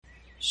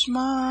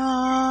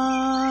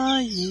Shema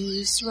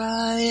Yisrael,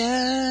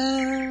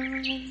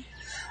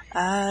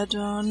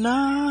 Adonai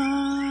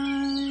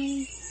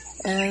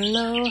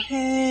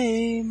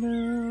Eloheinu,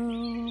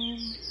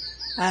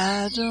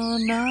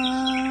 Adonai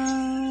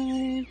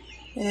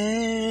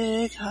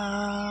Echad,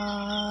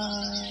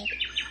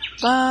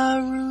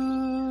 Baruch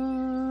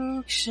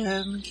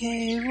Shem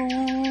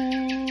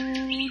Kevod,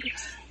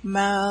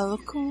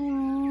 Malkuto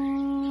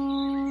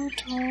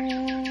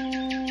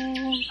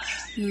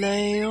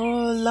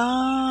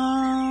Leolam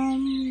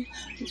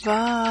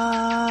Vaed.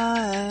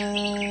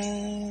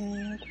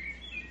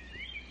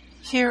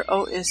 Hear,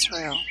 O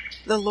Israel,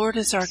 the Lord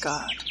is our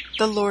God,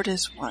 the Lord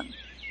is one.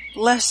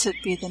 Blessed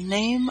be the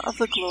name of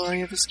the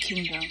glory of his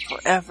kingdom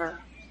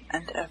forever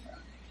and ever.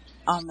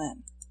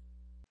 Amen.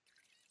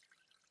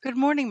 Good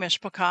morning,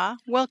 Mishpachah.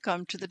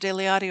 Welcome to the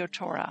Daily Audio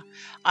Torah.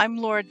 I'm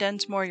Laura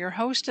Densmore, your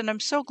host, and I'm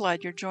so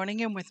glad you're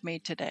joining in with me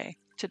today.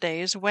 Today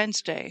is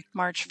Wednesday,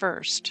 March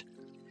 1st.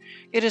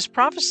 It is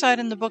prophesied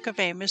in the book of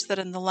Amos that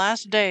in the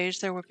last days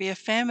there would be a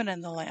famine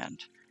in the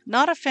land.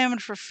 Not a famine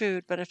for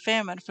food, but a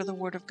famine for the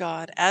word of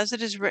God, as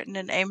it is written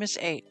in Amos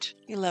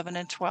 8:11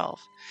 and 12.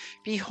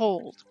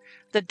 Behold,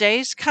 the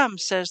days come,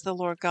 says the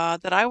Lord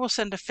God, that I will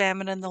send a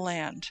famine in the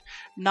land,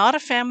 not a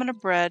famine of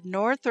bread,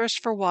 nor a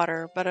thirst for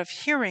water, but of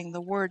hearing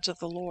the words of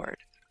the Lord.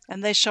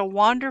 And they shall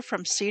wander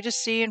from sea to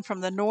sea, and from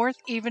the north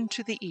even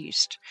to the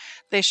east.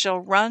 They shall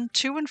run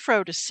to and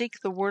fro to seek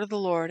the word of the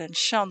Lord, and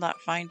shall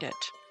not find it.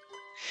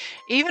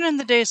 Even in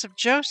the days of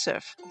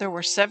Joseph, there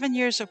were 7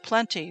 years of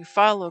plenty,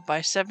 followed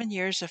by 7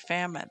 years of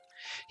famine.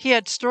 He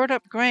had stored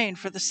up grain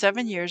for the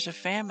 7 years of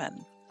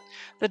famine.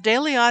 The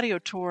Daily Audio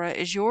Torah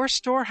is your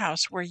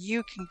storehouse where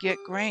you can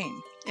get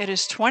grain. It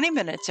is 20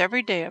 minutes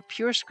every day of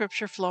pure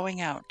scripture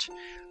flowing out,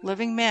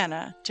 living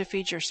manna to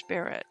feed your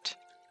spirit.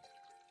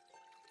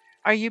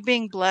 Are you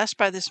being blessed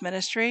by this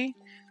ministry?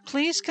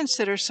 Please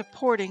consider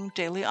supporting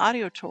Daily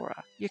Audio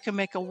Torah. You can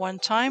make a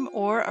one-time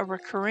or a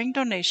recurring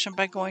donation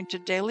by going to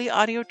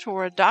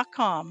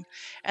dailyaudiotorah.com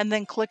and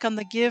then click on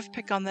the Give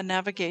pick on the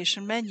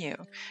navigation menu.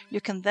 You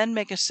can then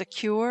make a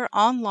secure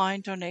online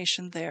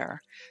donation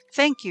there.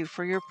 Thank you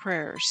for your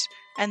prayers,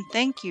 and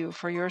thank you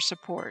for your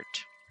support.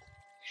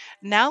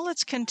 Now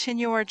let's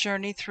continue our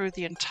journey through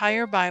the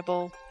entire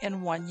Bible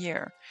in 1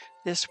 year.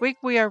 This week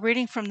we are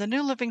reading from the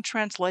New Living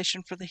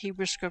Translation for the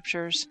Hebrew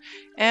Scriptures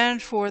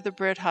and for the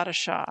Brit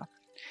Hadashah.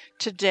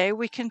 Today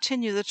we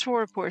continue the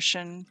Torah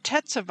portion,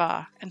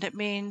 Tetzaveh, and it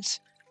means,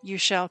 you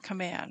shall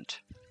command.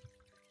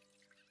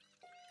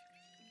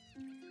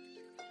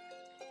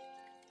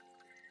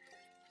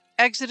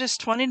 Exodus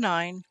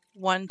 29,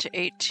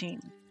 1-18.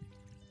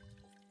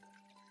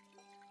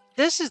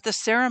 This is the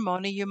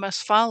ceremony you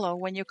must follow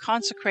when you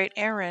consecrate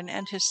Aaron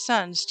and his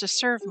sons to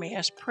serve me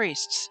as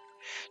priests.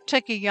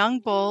 Take a young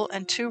bull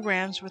and 2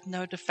 rams with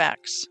no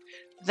defects.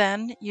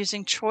 Then,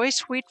 using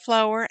choice wheat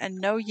flour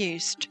and no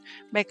yeast,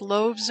 make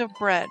loaves of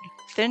bread,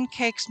 thin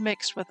cakes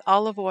mixed with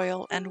olive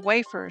oil, and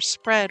wafers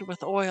spread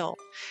with oil.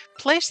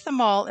 Place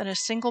them all in a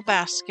single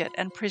basket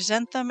and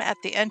present them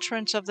at the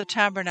entrance of the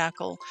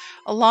tabernacle,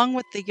 along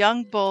with the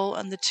young bull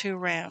and the 2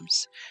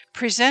 rams.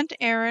 Present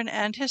Aaron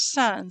and his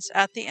sons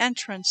at the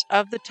entrance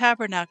of the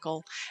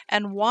tabernacle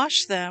and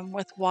wash them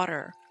with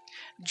water.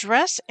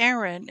 Dress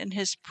Aaron in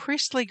his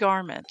priestly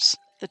garments,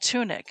 the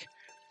tunic,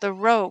 the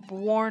robe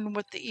worn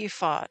with the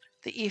ephod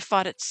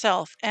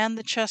itself, and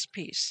the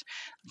chestpiece.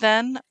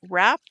 Then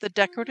wrap the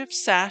decorative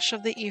sash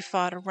of the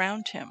ephod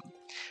around him.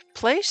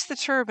 Place the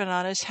turban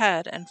on his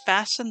head and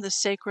fasten the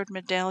sacred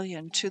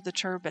medallion to the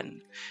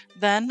turban.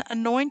 Then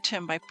anoint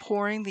him by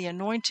pouring the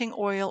anointing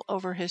oil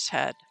over his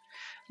head.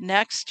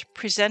 Next,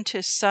 present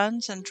his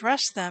sons and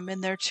dress them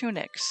in their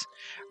tunics.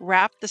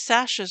 Wrap the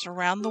sashes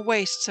around the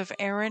waists of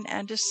Aaron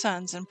and his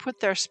sons and put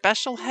their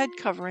special head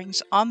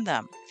coverings on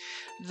them.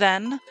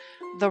 Then,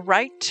 the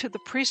right to the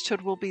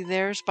priesthood will be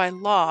theirs by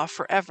law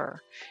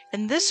forever.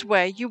 In this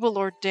way you will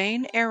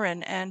ordain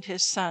Aaron and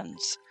his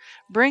sons.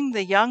 Bring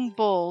the young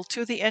bull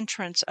to the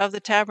entrance of the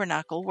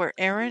tabernacle, where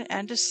Aaron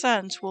and his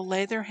sons will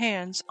lay their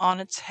hands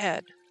on its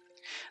head.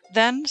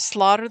 Then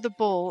slaughter the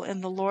bull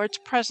in the Lord's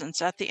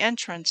presence at the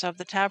entrance of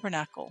the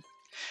tabernacle.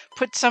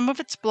 Put some of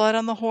its blood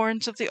on the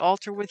horns of the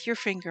altar with your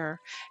finger,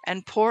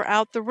 and pour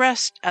out the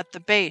rest at the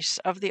base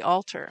of the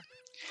altar.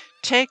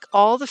 Take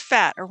all the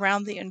fat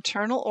around the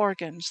internal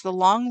organs, the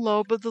long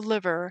lobe of the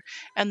liver,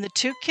 and the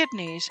 2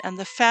 kidneys, and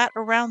the fat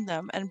around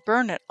them, and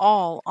burn it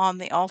all on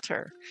the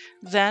altar.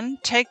 Then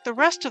take the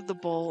rest of the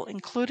bull,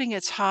 including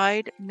its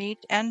hide,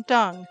 meat, and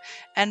dung,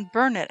 and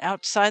burn it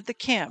outside the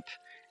camp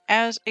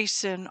as a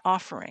sin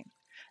offering.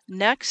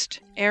 Next,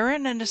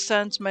 Aaron and his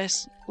sons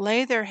must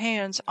lay their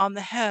hands on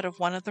the head of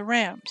one of the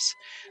rams.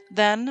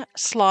 Then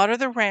slaughter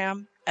the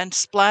ram and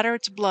splatter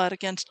its blood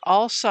against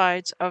all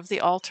sides of the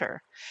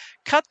altar.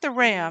 Cut the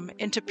ram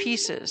into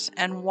pieces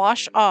and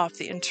wash off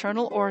the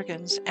internal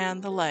organs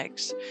and the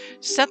legs.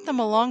 Set them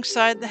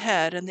alongside the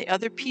head and the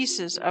other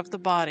pieces of the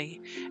body,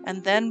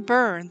 and then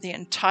burn the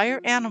entire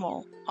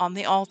animal on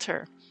the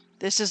altar.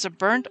 This is a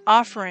burnt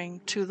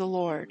offering to the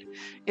Lord.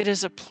 It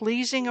is a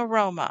pleasing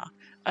aroma,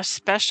 a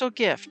special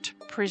gift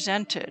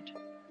presented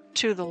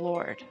to the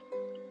Lord.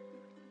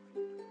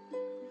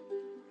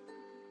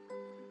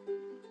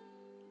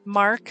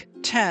 Mark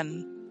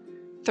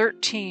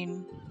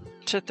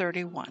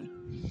 10:13-31.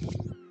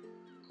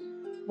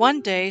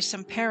 One day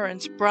some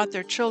parents brought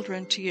their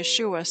children to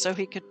Yeshua so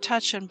he could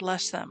touch and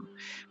bless them,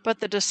 but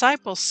the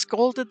disciples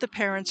scolded the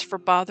parents for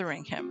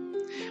bothering him.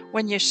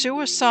 When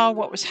Yeshua saw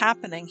what was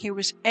happening, he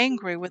was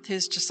angry with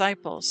his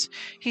disciples.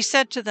 He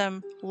said to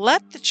them,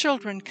 "Let the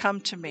children come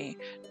to me.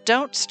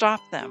 Don't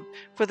stop them,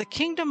 for the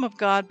kingdom of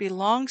God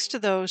belongs to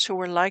those who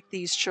are like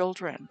these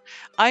children.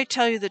 I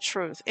tell you the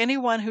truth,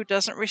 anyone who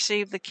doesn't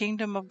receive the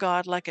kingdom of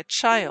God like a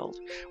child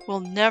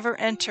will never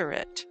enter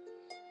it."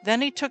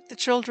 Then he took the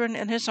children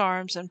in his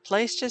arms and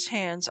placed his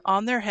hands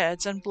on their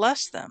heads and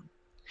blessed them.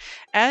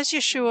 As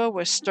Yeshua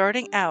was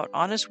starting out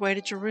on his way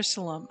to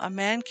Jerusalem, a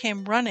man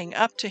came running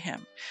up to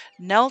him,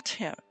 knelt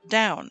him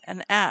down,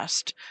 and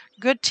asked,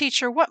 "Good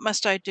teacher, what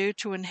must I do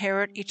to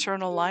inherit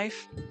eternal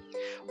life?"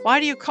 "Why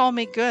do you call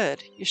me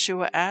good?"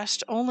 Yeshua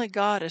asked. "Only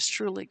God is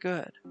truly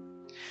good.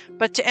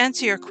 But to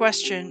answer your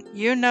question,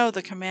 you know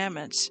the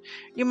commandments.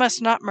 You must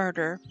not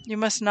murder. You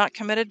must not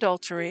commit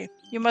adultery.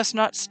 You must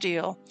not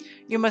steal.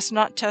 You must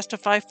not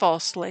testify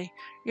falsely.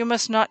 You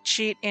must not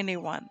cheat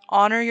anyone.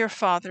 Honor your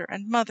father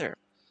and mother."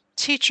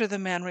 "Teacher," the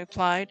man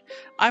replied,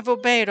 "I've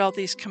obeyed all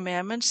these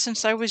commandments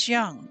since I was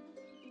young."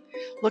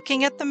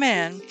 Looking at the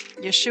man,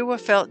 Yeshua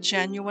felt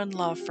genuine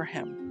love for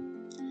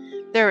him.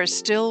 "There is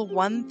still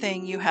one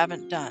thing you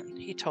haven't done,"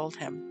 he told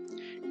him.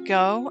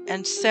 "Go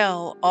and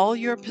sell all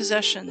your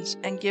possessions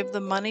and give the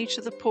money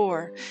to the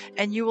poor,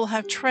 and you will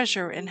have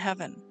treasure in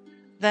heaven.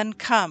 Then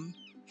come,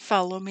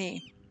 follow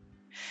me."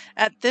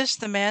 At this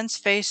the man's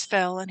face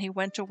fell, and he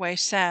went away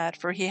sad,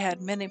 for he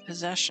had many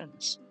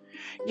possessions.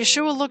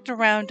 Yeshua looked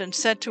around and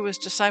said to his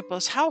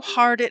disciples, "How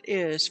hard it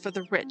is for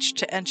the rich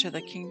to enter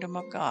the kingdom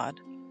of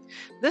God."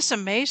 This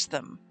amazed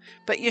them.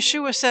 But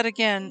Yeshua said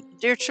again,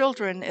 "Dear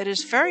children, it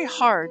is very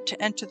hard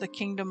to enter the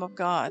kingdom of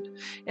God.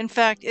 In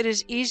fact, it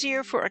is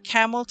easier for a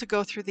camel to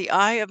go through the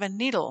eye of a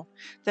needle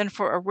than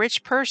for a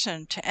rich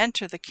person to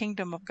enter the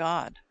kingdom of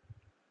God."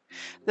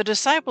 The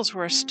disciples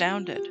were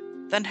astounded.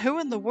 "Then who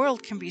in the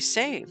world can be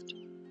saved?"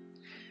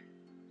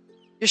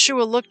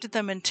 Yeshua looked at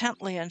them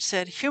intently and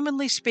said,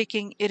 "Humanly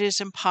speaking, it is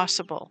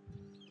impossible,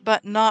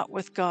 but not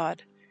with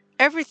God.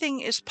 Everything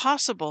is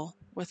possible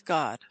with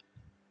God."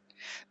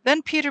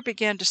 Then Peter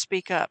began to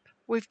speak up.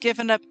 "We've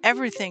given up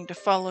everything to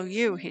follow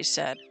you," he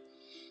said.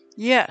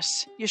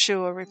 "Yes,"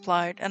 Yeshua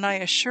replied, "and I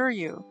assure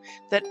you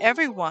that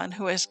everyone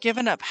who has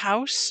given up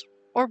house,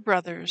 or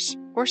brothers,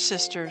 or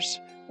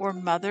sisters, or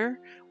mother,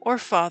 or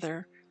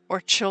father,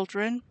 or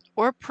children,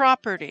 or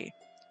property,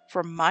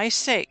 for my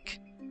sake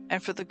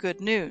and for the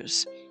good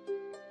news,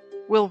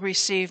 will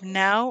receive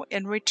now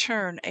in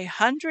return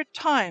 100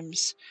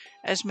 times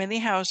as many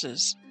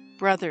houses,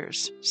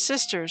 brothers,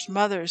 sisters,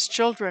 mothers,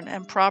 children,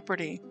 and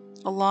property,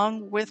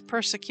 along with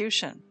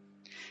persecution.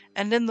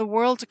 And in the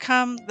world to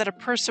come that a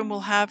person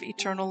will have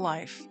eternal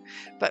life.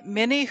 But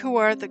many who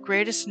are the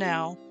greatest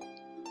now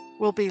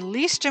will be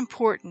least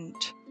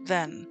important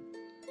then,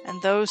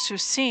 and those who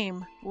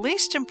seem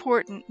least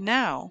important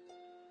now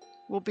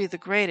will be the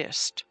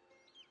greatest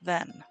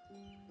then."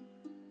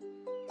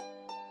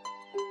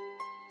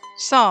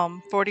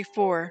 Psalm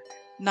 44,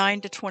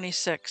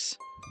 9-26.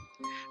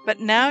 "But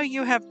now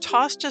you have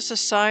tossed us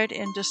aside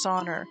in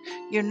dishonor.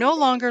 You no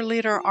longer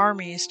lead our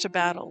armies to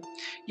battle.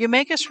 You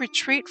make us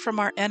retreat from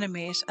our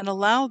enemies and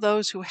allow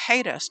those who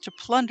hate us to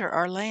plunder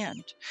our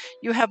land.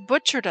 You have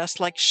butchered us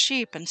like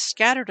sheep and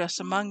scattered us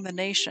among the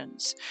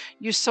nations.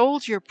 You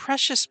sold your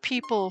precious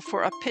people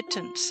for a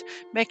pittance,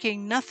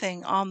 making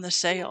nothing on the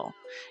sale.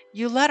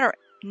 You let our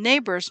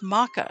neighbors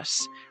mock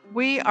us.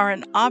 We are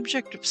an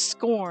object of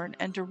scorn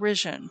and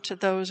derision to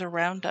those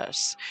around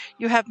us.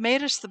 You have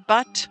made us the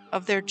butt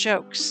of their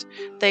jokes.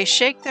 They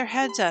shake their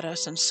heads at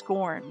us in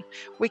scorn.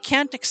 We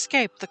can't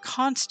escape the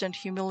constant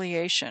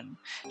humiliation.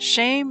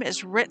 Shame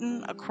is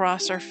written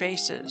across our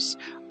faces.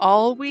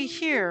 All we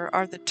hear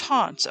are the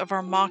taunts of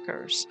our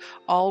mockers.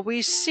 All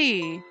we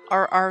see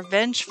are our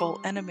vengeful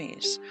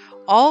enemies.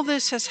 All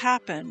this has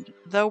happened,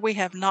 though we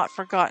have not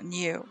forgotten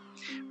you.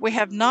 We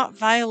have not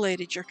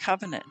violated your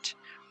covenant.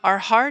 Our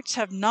hearts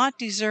have not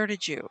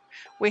deserted you.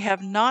 We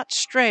have not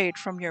strayed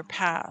from your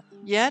path.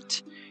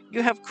 Yet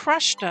you have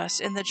crushed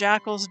us in the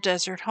jackal's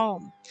desert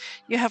home.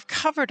 You have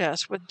covered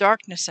us with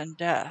darkness and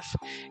death.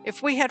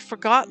 If we had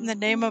forgotten the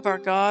name of our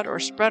God or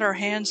spread our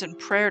hands in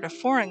prayer to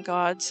foreign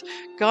gods,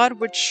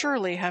 God would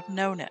surely have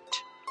known it,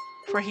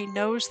 for he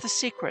knows the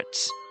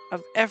secrets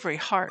of every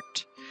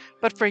heart.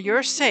 But for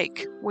your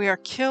sake we are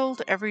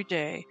killed every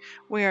day.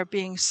 We are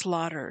being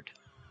slaughtered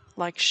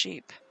like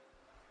sheep.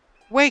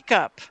 Wake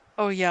up,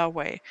 O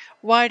Yahweh!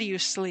 Why do you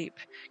sleep?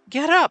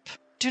 Get up!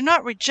 Do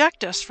not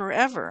reject us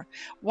forever.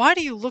 Why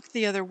do you look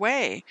the other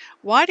way?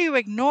 Why do you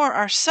ignore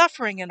our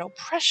suffering and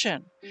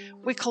oppression?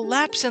 We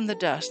collapse in the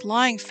dust,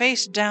 lying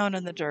face down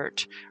in the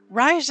dirt.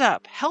 Rise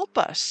up, help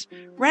us,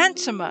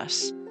 ransom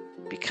us,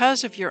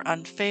 because of your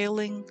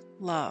unfailing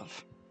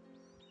love.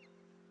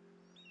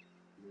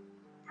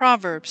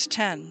 Proverbs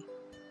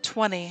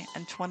 10:20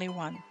 and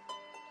 21.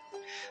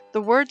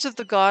 The words of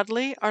the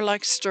godly are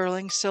like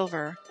sterling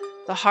silver.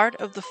 The heart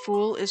of the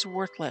fool is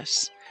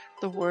worthless.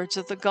 The words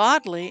of the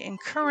godly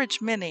encourage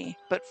many,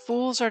 but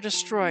fools are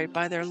destroyed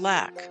by their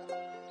lack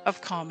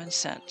of common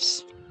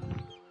sense.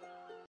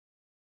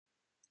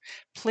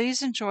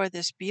 Please enjoy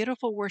this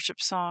beautiful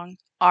worship song,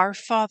 Our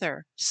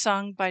Father,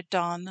 sung by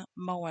Don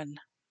Moen.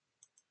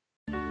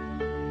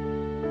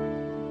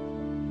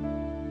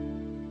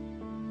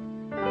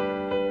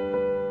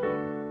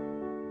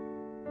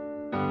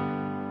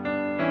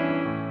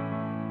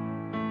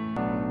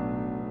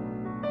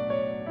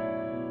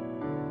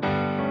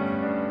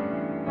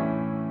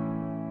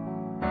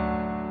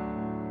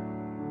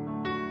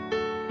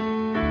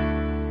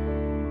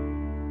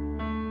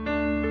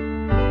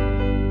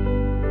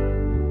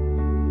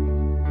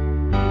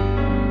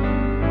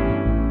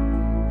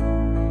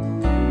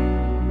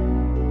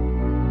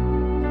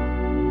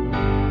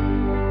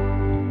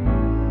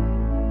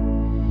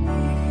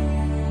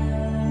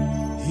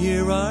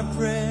 Hear our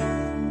prayer.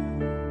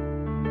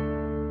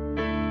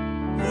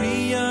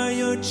 We are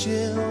your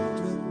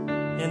children,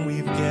 and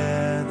we've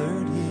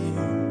gathered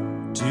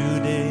here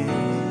today.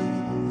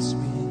 Yes,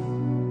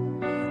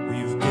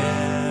 we've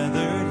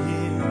gathered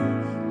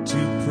here to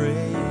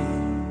pray.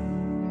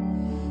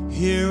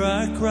 Hear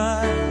our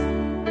cry.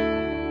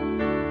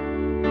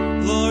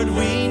 Lord,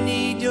 we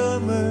need your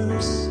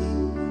mercy,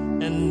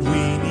 and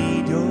we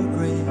need your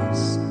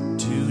grace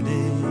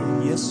today.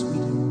 Yes, we do.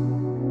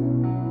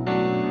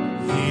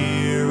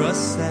 Hear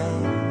us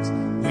as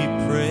we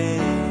pray.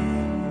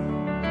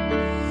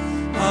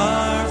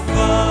 Our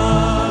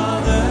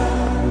Father,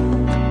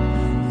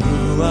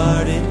 who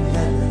art in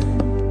heaven,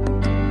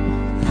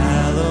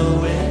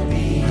 hallowed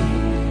be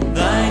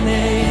thy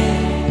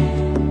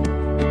name.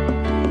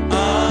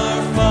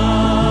 Our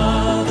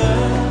Father,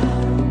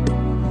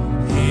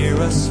 hear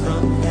us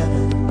from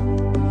heaven,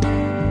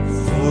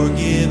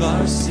 forgive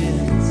our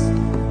sins,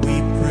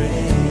 we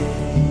pray.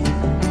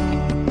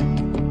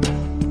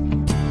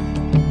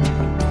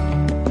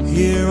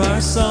 Hear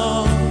our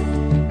song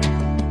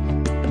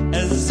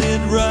as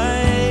it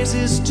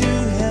rises to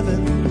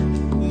heaven.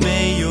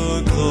 May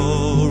your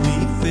glory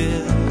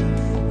fill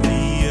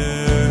the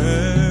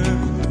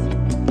earth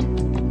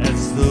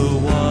as the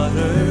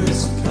waters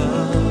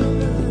cover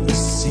the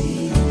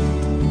sea.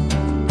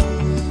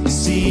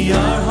 See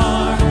our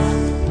hearts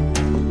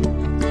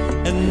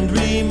and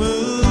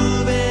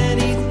remove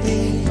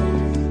anything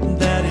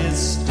that is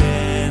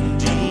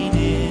standing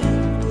in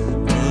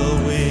the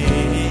way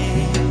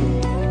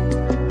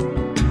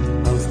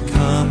of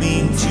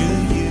coming to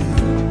you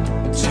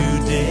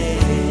today.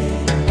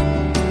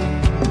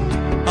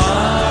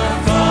 Our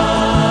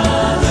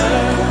Father,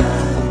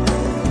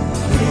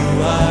 who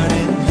art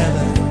in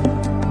heaven,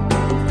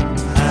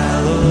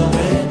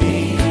 hallowed be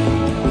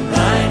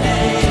thy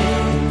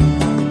name.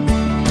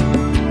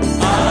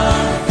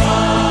 Our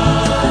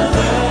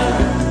Father,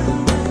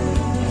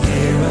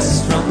 hear us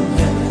from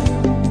heaven,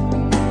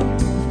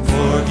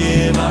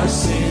 forgive our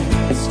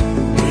sins,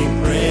 we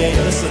pray.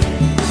 Listen.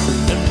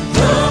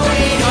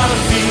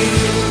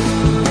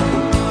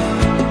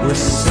 We're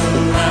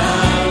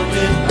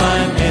surrounded by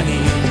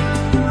many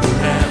who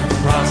have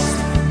crossed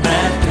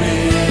that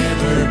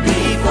river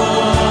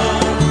before,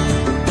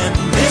 and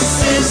this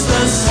is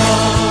the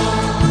song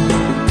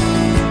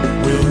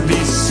we'll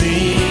be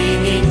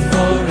singing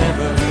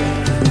forever.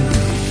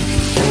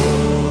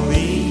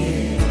 Holy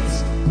is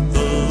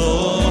the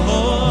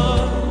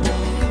Lord.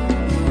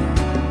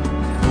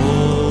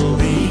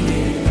 Holy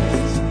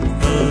is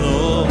the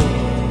Lord.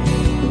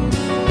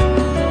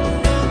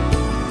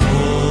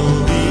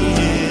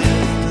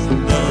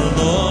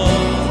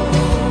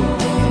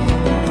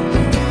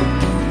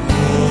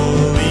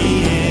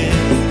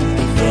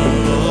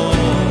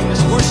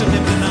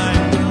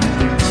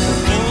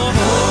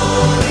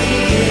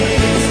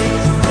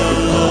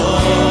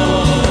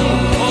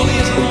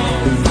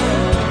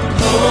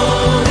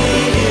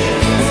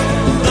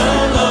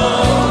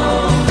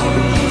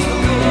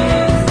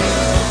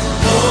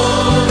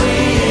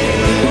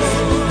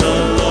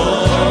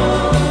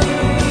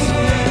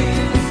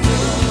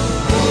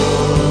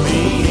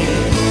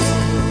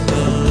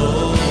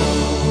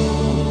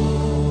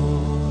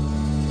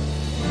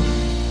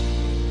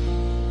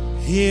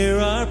 Hear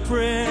our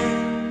prayer.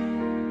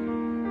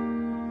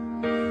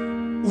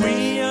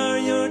 We are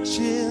your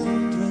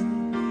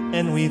children,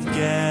 and we've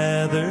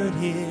gathered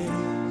here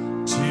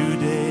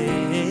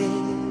today.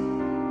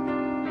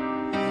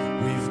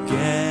 We've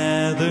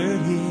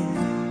gathered here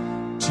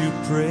to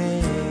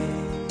pray.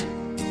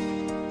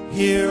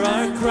 Hear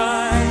our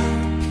cry.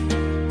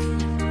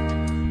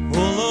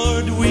 Oh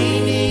Lord, we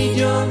need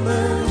your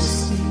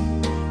mercy,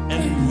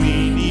 and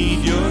we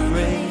need your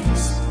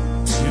grace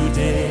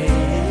today.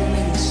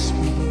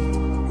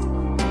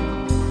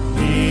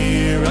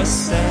 Hear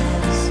us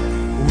as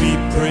we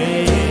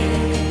pray.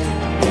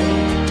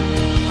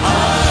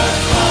 Our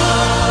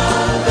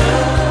Father,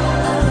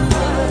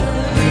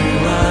 who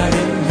art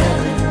in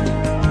heaven,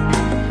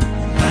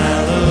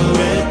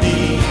 hallowed be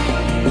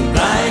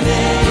thy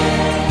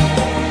name.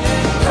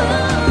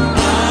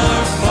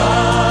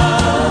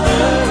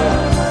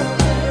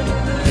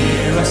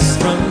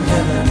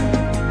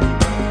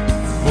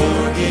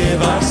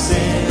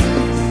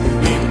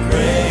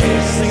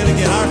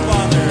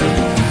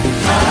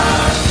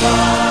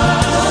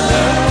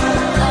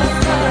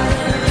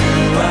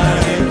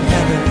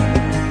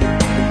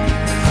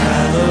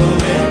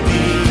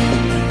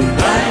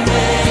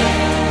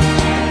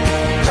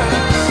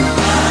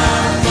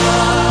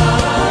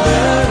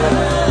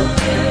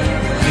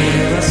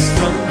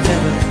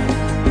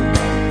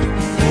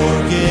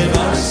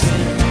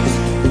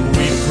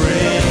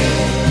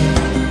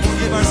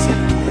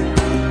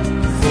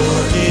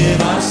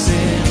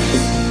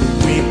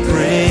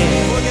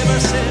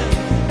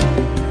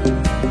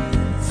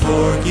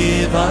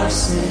 forgive our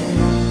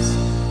sins,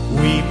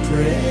 we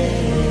pray.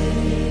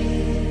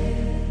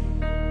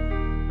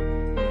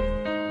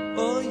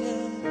 Oh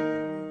yeah.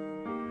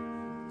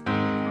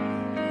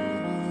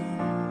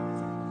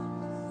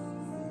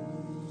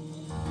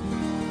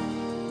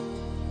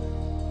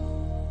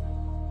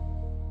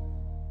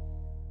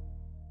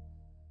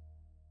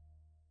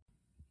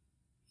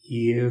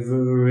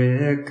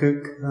 Yevrekka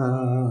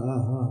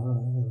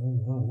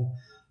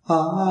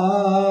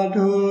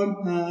Adonai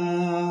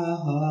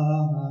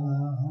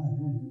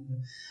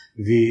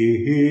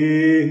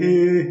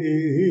Vish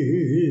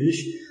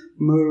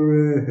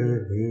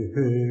Mereka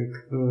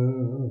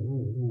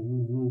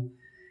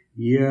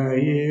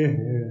Yair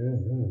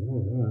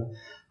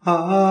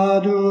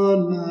Adonai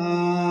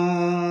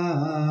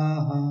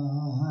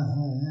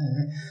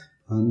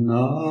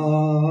Panavilaka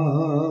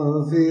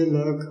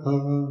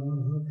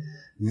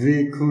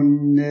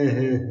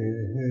Vikuneka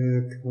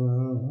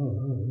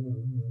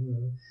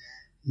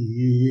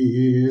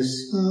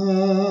Isa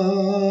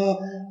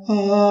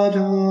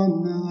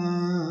Adonai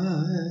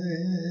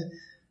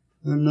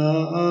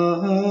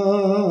Panav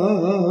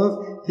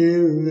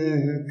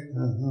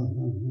Ileka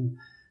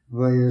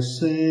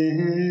Vayasem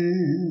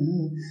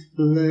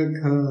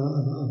Leka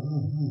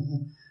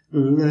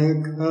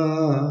Leka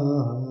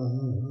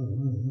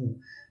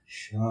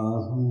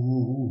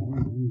Shalom.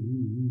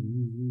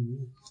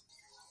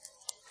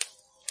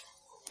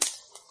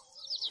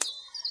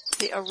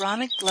 The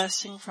Aaronic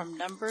blessing from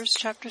Numbers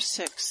chapter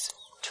 6,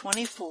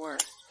 24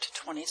 to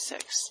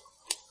 26.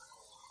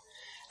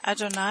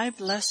 Adonai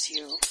bless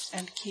you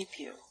and keep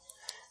you.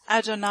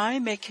 Adonai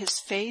make his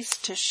face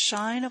to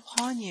shine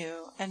upon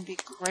you and be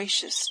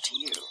gracious to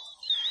you.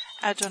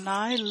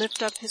 Adonai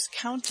lift up his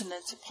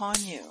countenance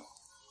upon you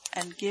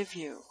and give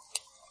you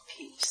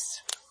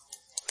peace.